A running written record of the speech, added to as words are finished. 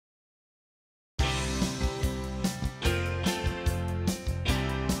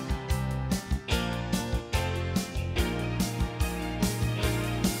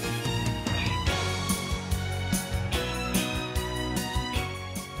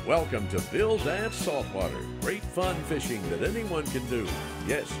Welcome to Bill Dance Saltwater. Great fun fishing that anyone can do.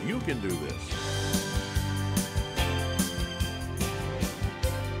 Yes, you can do this.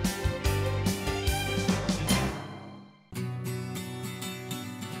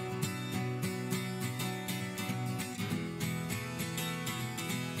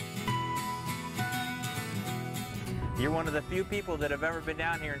 You're one of the few people that have ever been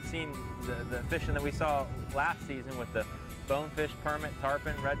down here and seen the fishing that we saw last season with the bonefish, permit,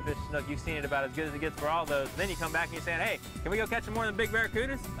 tarpon, redfish, snook. You've seen it about as good as it gets for all those. Then you come back and you're saying, hey, can we go catch some more than big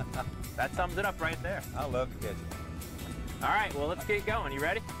barracudas? That sums it up right there. I love to catch it. All right, well, let's get going. You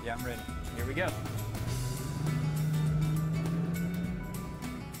ready? Yeah, I'm ready. Here we go.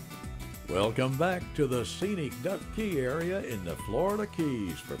 Welcome back to the scenic Duck Key area in the Florida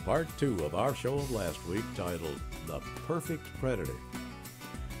Keys for part 2 of our show of last week titled The Perfect Predator.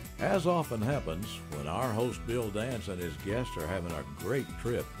 As often happens, when our host Bill Dance and his guests are having a great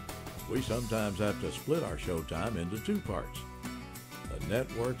trip, we sometimes have to split our showtime into 2 parts. The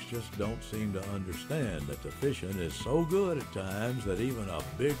networks just don't seem to understand that the fishing is so good at times that even a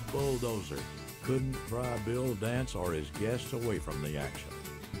big bulldozer couldn't pry Bill Dance or his guests away from the action.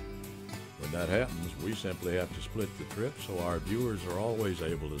 When that happens, we simply have to split the trip so our viewers are always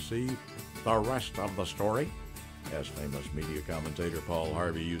able to see the rest of the story, as famous media commentator Paul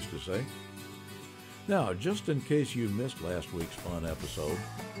Harvey used to say. Now, just in case you missed last week's fun episode,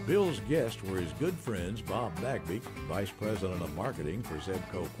 Bill's guests were his good friends Bob Bagby, Vice President of Marketing for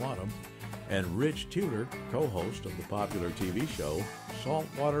Zebco Quantum, and Rich Tudor, co-host of the popular TV show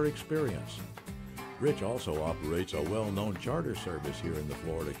Saltwater Experience. Rich also operates a well-known charter service here in the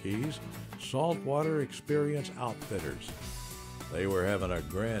Florida Keys, Saltwater Experience Outfitters. They were having a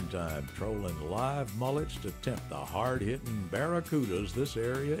grand time trolling live mullets to tempt the hard-hitting barracudas this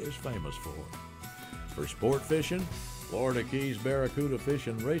area is famous for. For sport fishing, Florida Keys barracuda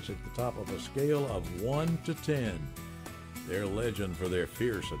fishing rates at the top of a scale of 1 to 10. They're legend for their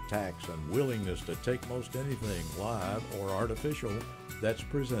fierce attacks and willingness to take most anything, live or artificial, that's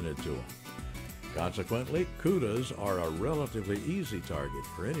presented to them. Consequently, cudas are a relatively easy target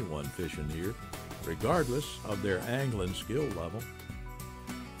for anyone fishing here, regardless of their angling skill level.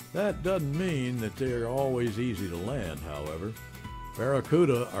 That doesn't mean that they're always easy to land, however.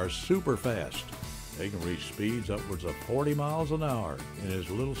 Barracuda are super fast. They can reach speeds upwards of 40 miles an hour in as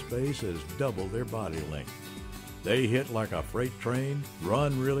little space as double their body length. They hit like a freight train,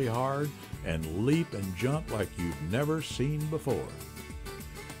 run really hard, and leap and jump like you've never seen before.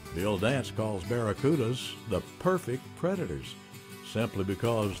 Bill Dance calls barracudas the perfect predators, simply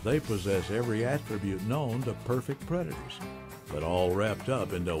because they possess every attribute known to perfect predators, but all wrapped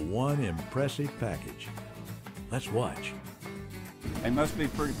up into one impressive package. Let's watch. They must be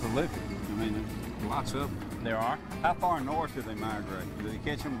pretty prolific. I mean, there's lots of them. There are. How far north do they migrate? Do they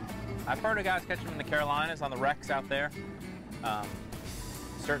catch them? I've heard of guys catching them in the Carolinas on the wrecks out there.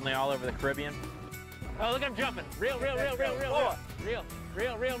 Certainly all over the Caribbean. Oh, look at him jumping. Reel. Wow,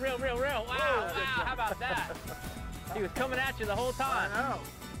 wow, how about that? He was coming at you the whole time. I know.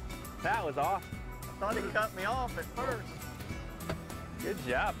 That was awesome. I thought he cut me off at first. Good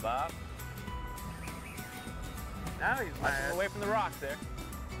job, Bob. Now he's Watch mad. him away from the rocks there.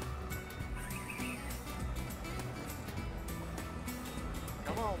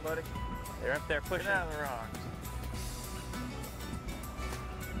 Come on, buddy. They're up there pushing. Get out of the rocks.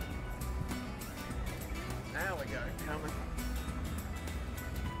 Now we got it coming.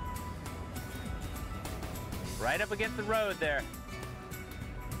 Right up against the road there.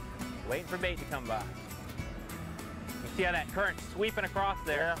 Waiting for bait to come by. You see how that current's sweeping across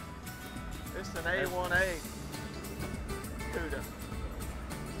there? Yeah. This is an A1A cuda.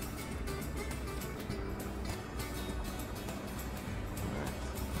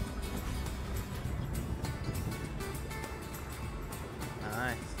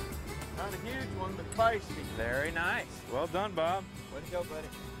 Nice. Not a huge one, but feisty. Very nice. Well done, Bob. Way to go, buddy.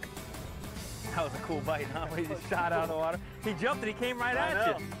 That was a cool bite, huh? When he just shot out of the water. He jumped and he came right I at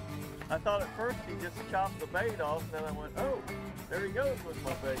know. you. I thought at first he just chopped the bait off, and then I went, oh, there he goes with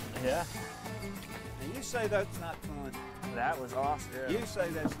my bait. Yeah. And you say that's not fun. That was awesome. Yeah. You say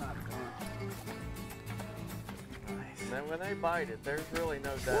that's not fun. Nice. And then when they bite it, there's really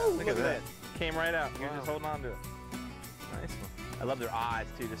no doubt. Look at that. Came right out. You're Wow. just holding on to it. Nice one. I love their eyes,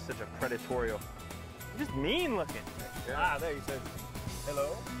 too. Just such a predatorial. Just mean looking. Yeah. Ah, there you say,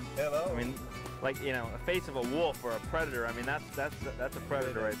 hello, hello. I mean, like, you know, a face of a wolf or a predator. I mean, that's a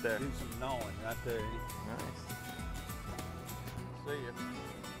predator right there. Do some gnawing right there. Nice. See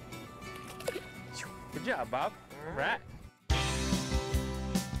ya. Good job, Bob. All All right.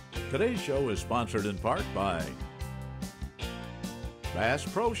 Today's show is sponsored in part by Bass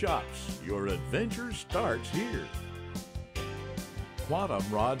Pro Shops, your adventure starts here. Quantum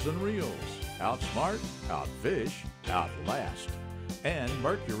Rods and Reels, outsmart, outfish, outlast. And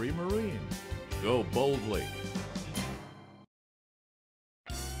Mercury Marine, go boldly.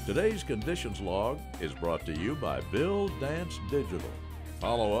 Today's Conditions Log is brought to you by Bill Dance Digital.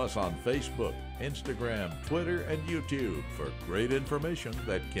 Follow us on Facebook, Instagram, Twitter, and YouTube for great information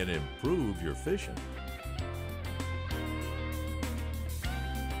that can improve your fishing.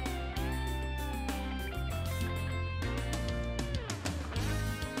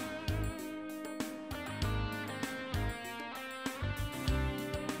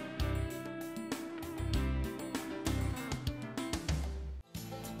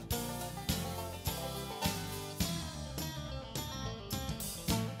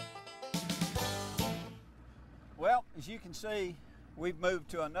 Well, as you can see, we've moved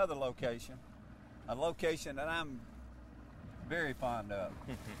to another location, a location that I'm very fond of.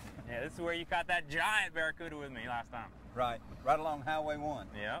 Yeah, this is where you caught that giant barracuda with me last time. Right along Highway 1.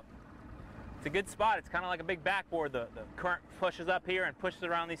 Yep. It's a good spot. It's kind of like a big backboard. The current pushes up here and pushes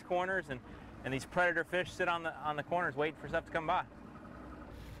around these corners, and these predator fish sit on the corners waiting for stuff to come by.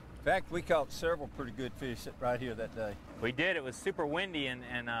 In fact, we caught several pretty good fish right here that day. We did. It was super windy, and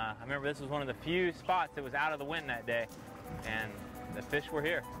I remember this was one of the few spots that was out of the wind that day, and the fish were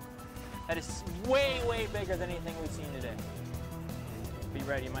here. That is way, way bigger than anything we've seen today. Be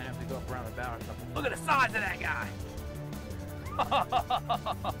ready, you might have to go up around the bow or something. Look at the size of that guy!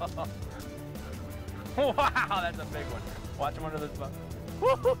 Wow, that's a big one. Watch him under this boat.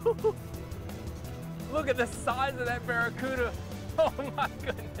 Look at the size of that barracuda. Oh my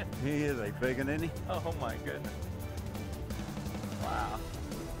goodness. He is a big one, isn't he? Oh my goodness. Wow.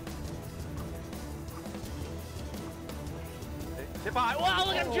 Tip high. Wow,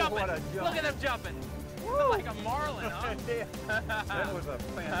 look at him jumping. Look at him jumping. Like a marlin, huh? That was a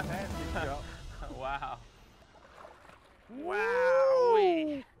fantastic jump. Wow.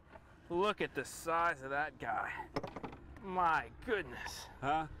 Wow. Look at the size of that guy. My goodness.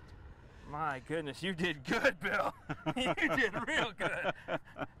 Huh? My goodness, you did good, Bill. You did real good.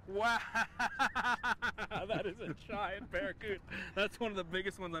 Wow. That is a giant barracuda. That's one of the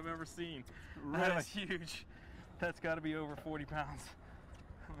biggest ones I've ever seen. Really? That is huge. That's got to be over 40 pounds.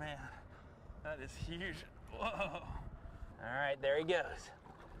 Man, that is huge. Whoa. All right, there he goes.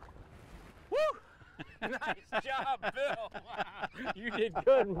 Woo! Nice job, Bill. Wow. You did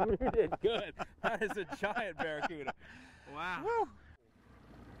good. You did good. That is a giant barracuda. Wow. Woo.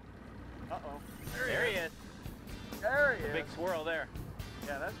 Uh-oh. There he is. There he is. Big swirl there.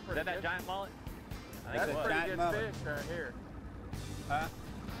 Yeah, that's Is pretty that good. giant mullet? I think That's it was. pretty Giant good mullet. fish right here. Huh?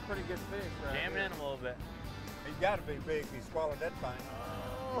 Pretty good fish right Jamming here. in him a little bit. He's got to be big if he swallowed that thing.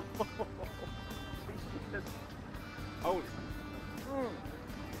 Oh. Hold it.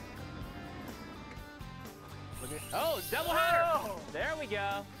 Look at, oh, double header. Oh. There we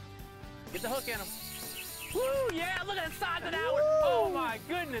go. Get the hook in him. Woo, yeah, look at the size of that one. Oh my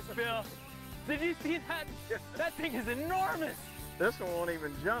goodness, Bill. Did you see that? That thing is enormous. This one won't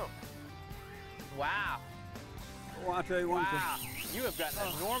even jump. Wow. Well, I'll tell you one Wow. thing. You have got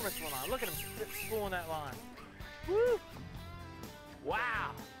an enormous one on. Look at him spooling that line. Woo.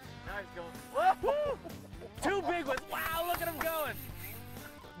 Wow. Now he's going. Woo. Two big ones. Wow, look at him going.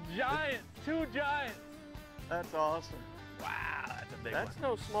 Giant. Two giants. That's awesome. Wow, that's a big That's one.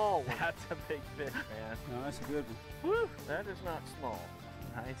 no small one. That's a big fish, man. No, that's a good one. Woo. That is not small.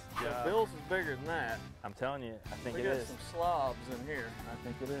 Nice So job. Bill's is bigger than that. I'm telling you, I think We it got is. some slobs in here. I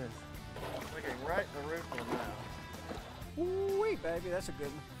think it is. Looking right in the roof of the mouth. Ooh-wee, baby, that's a good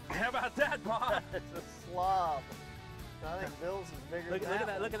one. How about that, Bob? It's a slob. I think Bill's is bigger Look than at that.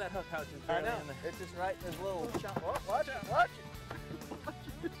 that! Look at that hook pouch. I know. It's just right in his little chunk. Oh, watch it! Watch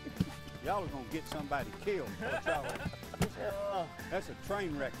it! Y'all are going to get somebody killed. That's y'all. Oh, That's a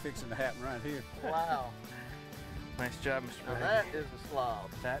train wreck fixing to happen right here. wow. Nice job, Mr. Now Brad. that is a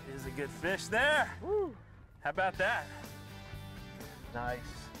slob. That is a good fish there. Woo. How about that? Nice.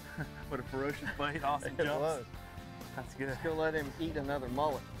 What a ferocious bite! Awesome It jumps. was. That's good. Let's go let him eat another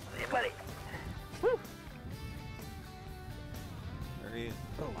mullet. Hey, buddy. Woo. There he is.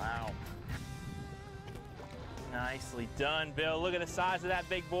 Oh, wow. Nicely done, Bill. Look at the size of that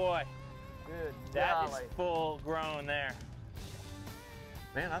big boy. Good That golly. is full grown there.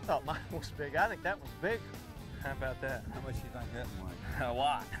 Man, I thought mine was big. I think that was bigger. How about that? How much do you think that one weighed? A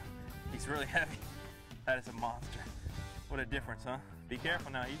lot. He's really heavy. That is a monster. What a difference, huh? Be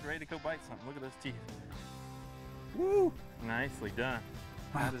careful now. He's ready to go bite something. Look at those teeth. Woo! Nicely done.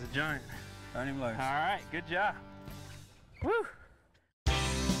 That is a giant. Turn him loose. All right, good job. Woo!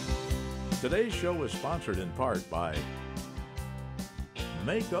 Today's show is sponsored in part by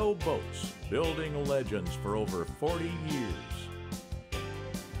Mako Boats, building legends for over 40 years.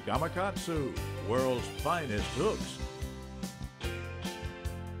 Gamakatsu, world's finest hooks.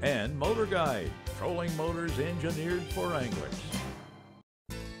 And Motor Guide, trolling motors engineered for anglers.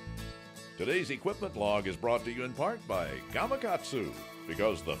 Today's equipment log is brought to you in part by Gamakatsu,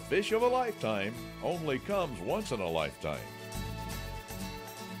 because the fish of a lifetime only comes once in a lifetime.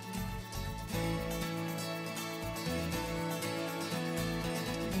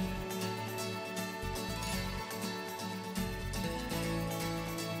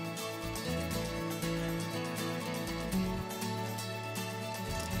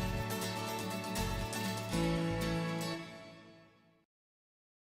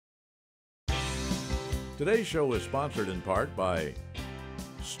 Today's show is sponsored in part by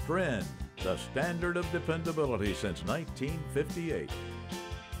Stren, the standard of dependability since 1958.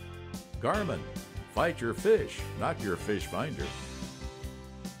 Garmin, fight your fish, not your fish finder.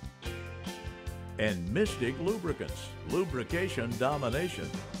 And Mystic Lubricants, lubrication domination.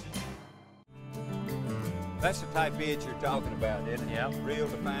 That's the type of edge you're talking about, isn't it? Yep. Real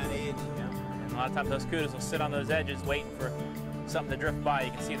defined edge. Yeah. And a lot of times those cudas will sit on those edges waiting for something to drift by.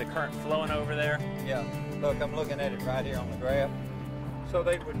 You can see the current flowing over there. Yeah. Look, I'm looking at it right here on the graph. So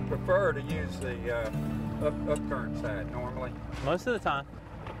they would prefer to use the up current side normally. Most of the time.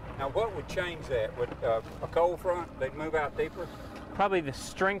 Now, what would change that? Would a cold front, they'd move out deeper? Probably the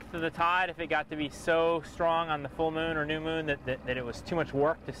strength of the tide, if it got to be so strong on the full moon or new moon that it was too much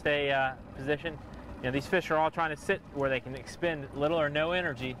work to stay positioned. You know, these fish are all trying to sit where they can expend little or no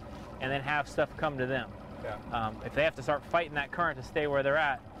energy and then have stuff come to them. Yeah. If they have to start fighting that current to stay where they're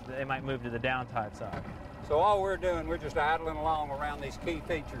at, they might move to the down tide side. So all we're doing, we're just idling along around these key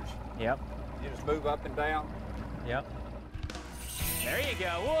features. Yep. You just move up and down. Yep. There you go.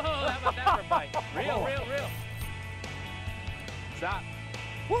 Whoa, how about that for a bite? Real. Stop.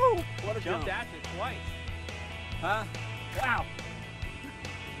 Woo! What a Jumped jump. at you twice. Huh? Wow.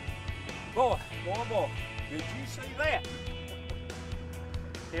 Boy. Did you see that?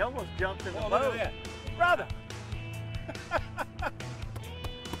 He almost jumped in the Look boat. at that. Brother.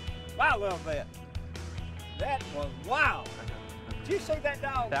 Wow, I love that. That was wow. Did you see that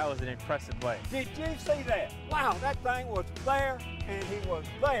dog? That was an impressive bite. Did you see that? Wow, that thing was there, and he was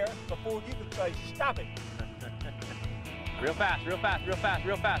there before you could say, stop it. Real fast.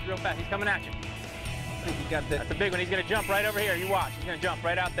 He's coming at you. I think you got that. That's a big one. He's going to jump right over here. You watch. He's going to jump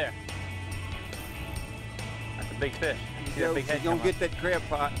right out there. That's a big fish. You see that big head He's going come to get that crab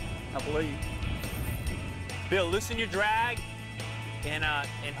pot, I believe. up. Bill, loosen your drag and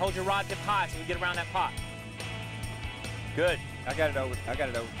hold your rod tip high so we get around that pot. Good. I got it over.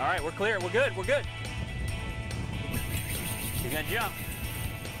 All right, we're clear. We're good. He's going to jump.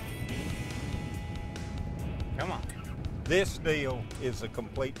 Come on. This deal is a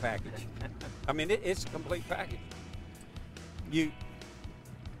complete package. I mean, it's a complete package. You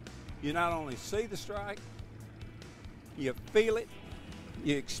not only see the strike, you feel it,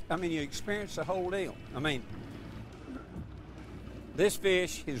 you experience the whole deal. I mean, this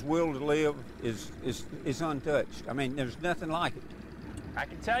fish, his will to live is untouched. I mean, there's nothing like it. I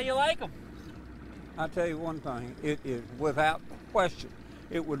can tell you like them. I'll tell you one thing, it is without question,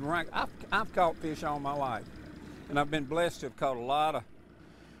 it would rank. I've caught fish all my life, and I've been blessed to have caught a lot of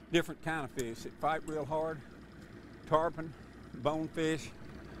different kind of fish that fight real hard, tarpon, bonefish,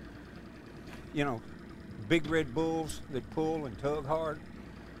 you know, big red bulls that pull and tug hard,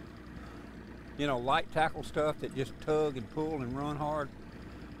 you know, light tackle stuff that just tug and pull and run hard.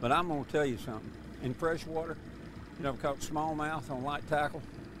 But I'm going to tell you something. In freshwater, you know, I've caught smallmouth on light tackle,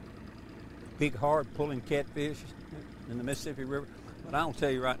 big hard pulling catfish in the Mississippi River. But I'll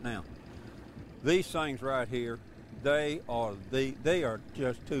tell you right now, these things right here, they are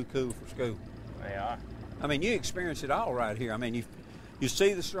just too cool for school. They are. I mean, you experience it all right here. I mean, you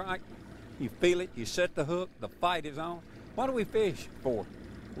see the strike, you feel it, you set the hook, the fight is on. What do we fish for?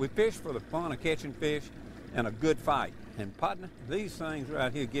 We fish for the fun of catching fish and a good fight. And partner, these things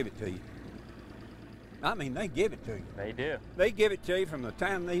right here give it to you. I mean, they give it to you. They do. They give it to you from the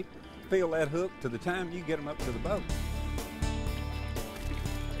time they feel that hook to the time you get them up to the boat.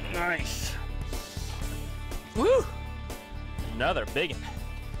 Nice. Woo! Another big one.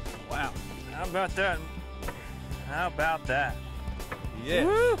 Wow. How about that? Yes.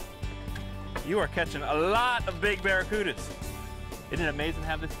 Woo! You are catching a lot of big barracudas. Isn't it amazing to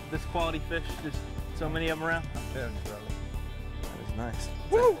have this quality fish? Just so many of them around. I'm telling you, brother. That is nice.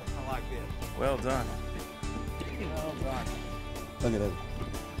 Woo! I like this. Well done. Well done. Look at that.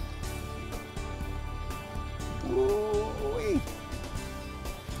 Woo-wee.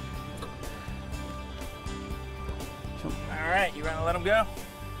 All right, you gonna let them go?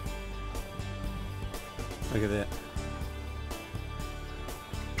 Look at that.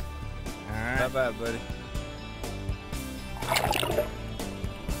 All right. Bye-bye, buddy.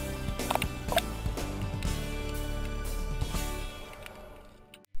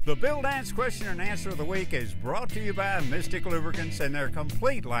 The Bill Dance Question and Answer of the Week is brought to you by Mystic Lubricants and their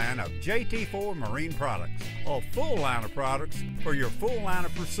complete line of JT4 marine products. A full line of products for your full line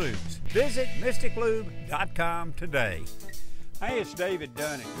of pursuits. Visit mysticlube.com today. Hey, it's David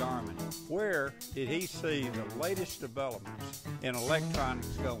Dunn at Garmin. Where did he see the latest developments in electronics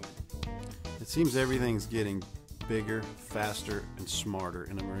going? It seems everything's getting bigger, faster, and smarter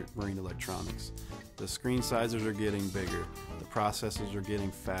in marine electronics. The screen sizes are getting bigger, the processors are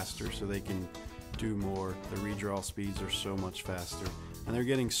getting faster so they can do more, the redraw speeds are so much faster, and they're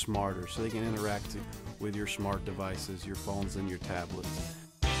getting smarter so they can interact with your smart devices, your phones, and your tablets.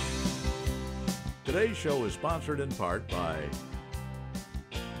 Today's show is sponsored in part by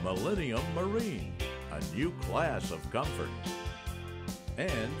Millennium Marine, a new class of comfort,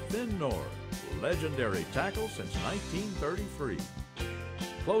 and Finnor, legendary tackle since 1933.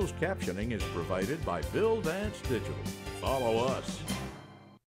 Closed captioning is provided by Bill Dance Digital. Follow us.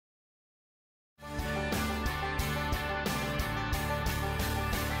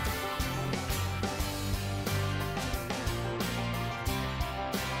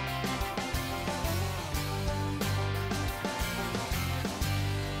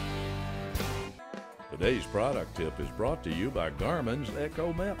 Today's product tip is brought to you by Garmin's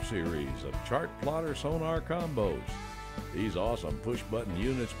Echo Map series of chart plotter sonar combos. These awesome push-button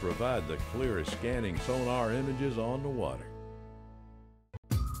units provide the clearest scanning sonar images on the water.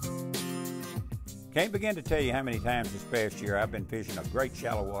 Can't begin to tell you how many times this past year I've been fishing a great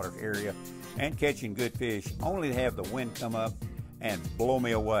shallow water area and catching good fish, only to have the wind come up and blow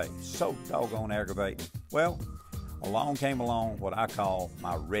me away. So doggone aggravating. Well, along came what I call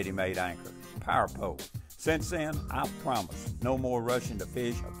my ready-made anchor, Power Pole. Since then, I promise no more rushing to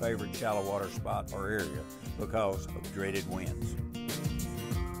fish a favorite shallow water spot or area because of dreaded winds.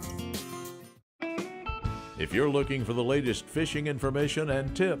 If you're looking for the latest fishing information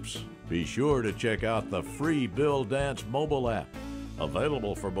and tips, be sure to check out the free Bill Dance mobile app,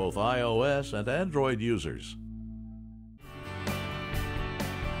 available for both iOS and Android users.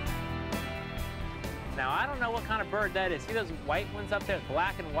 Now, I don't know what kind of bird that is. See those white ones up there,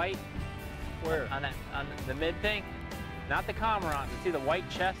 black and white? Where? On the mid thing? Not the cormorant. You see the white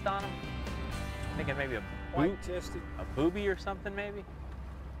chest on them? I'm thinking maybe a White-chested? a booby or something, maybe?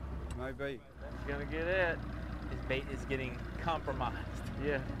 Maybe. That's gonna get it. His bait is getting compromised.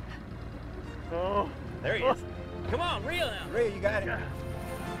 Yeah. Oh. There he is. Come on, reel him. Ray, you got him.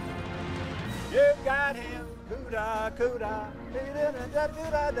 You got him. Cuda, cuda.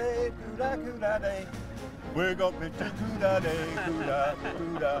 Cuda day, cuda, cuda day. We're gonna fish the cuda day, cuda,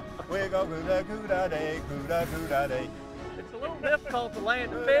 cuda. We're gonna cuda, cuda day, cuda, cuda day. It's a little difficult to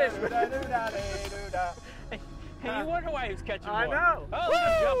land a fish. Cuda. Hey, you wonder why he was catching more. I know. Oh, look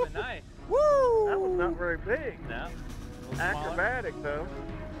at him jumping. Nice. Woo! That was not very big. No. A little smaller. Acrobatic though.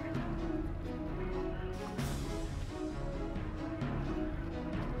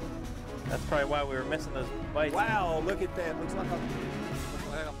 That's probably why we were missing those bites. Wow, look at that. Looks like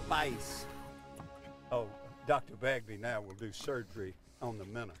a face. Oh, Dr. Bagby now will do surgery on the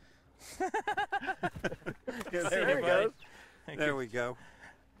minnow. There he goes. There we go.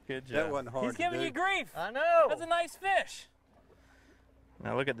 Good job. That wasn't hard He's to giving do. you grief. I know. That's a nice fish.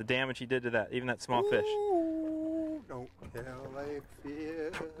 Now look at the damage he did to that, even that small fish. Ooh, don't tell a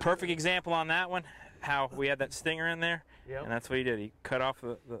fish. Perfect example on that one, how we had that stinger in there, Yep. and that's what he did. He cut off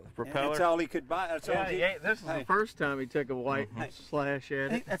the propeller. That's all he could buy. That's all he, This is Hey. the first time he took a white slash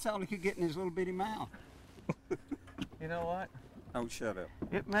at it. That's all he could get in his little bitty mouth. You know what? Oh, shut up.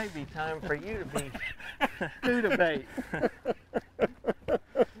 It may be time for you to be Cuda bait.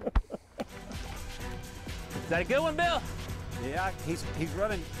 Is that a good one, Bill? Yeah, he's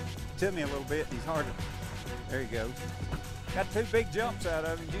running to me a little bit. He's hard to. There he goes. Got two big jumps out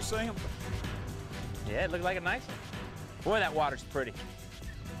of him. Did you see him? Yeah, it looked like a nice one. Boy, that water's pretty.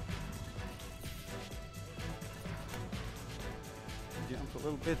 Jumped a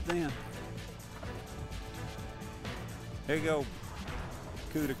little bit then. There you go.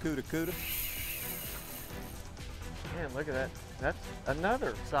 Cuda, cuda, cuda. Man, look at that. That's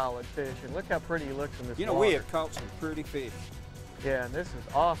another solid fish. And look how pretty he looks in this You know, water. we have caught some pretty fish. Yeah, and this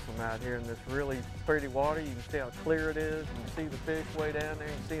is awesome out here in this really pretty water. You can see how clear it is. You can see the fish way down there.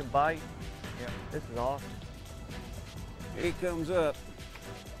 You can see them bite. Yeah. This is awesome. Here he comes up.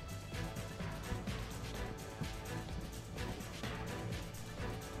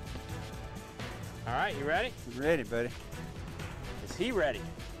 All right, you ready? Ready, buddy. Is he ready?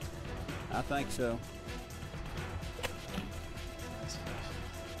 I think so.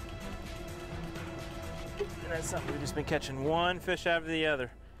 And that's something we've just been catching one fish after the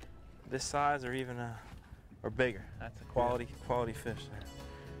other, this size or even or bigger. That's a quality fish there.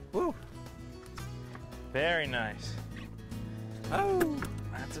 Woo! Very nice. Oh!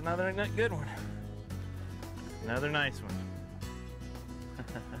 That's another good one. Another nice one.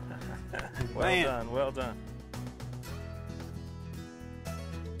 Well Man. done, well done.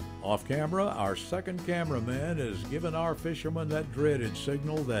 Off camera, our second cameraman is giving our fishermen that dreaded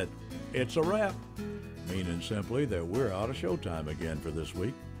signal that it's a wrap, meaning simply that we're out of showtime again for this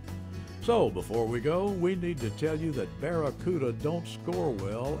week. So before we go, we need to tell you that barracuda don't score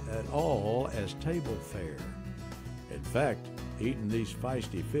well at all as table fare. In fact, eating these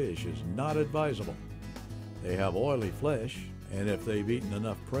feisty fish is not advisable. They have oily flesh, and if they've eaten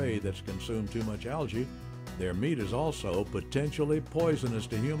enough prey that's consumed too much algae, their meat is also potentially poisonous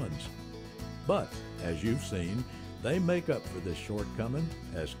to humans. But, as you've seen, they make up for this shortcoming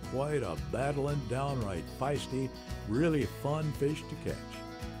as quite a battling, downright feisty, really fun fish to catch.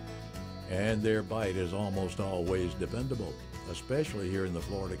 And their bite is almost always dependable, especially here in the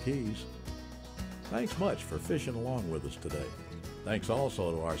Florida Keys. Thanks much for fishing along with us today. Thanks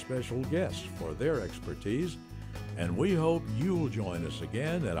also to our special guests for their expertise, and we hope you'll join us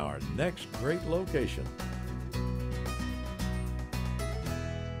again at our next great location.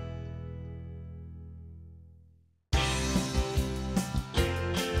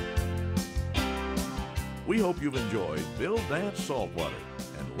 We hope you've enjoyed Bill Dance Saltwater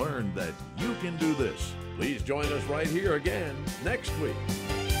and learned that you can do this. Please join us right here again next week.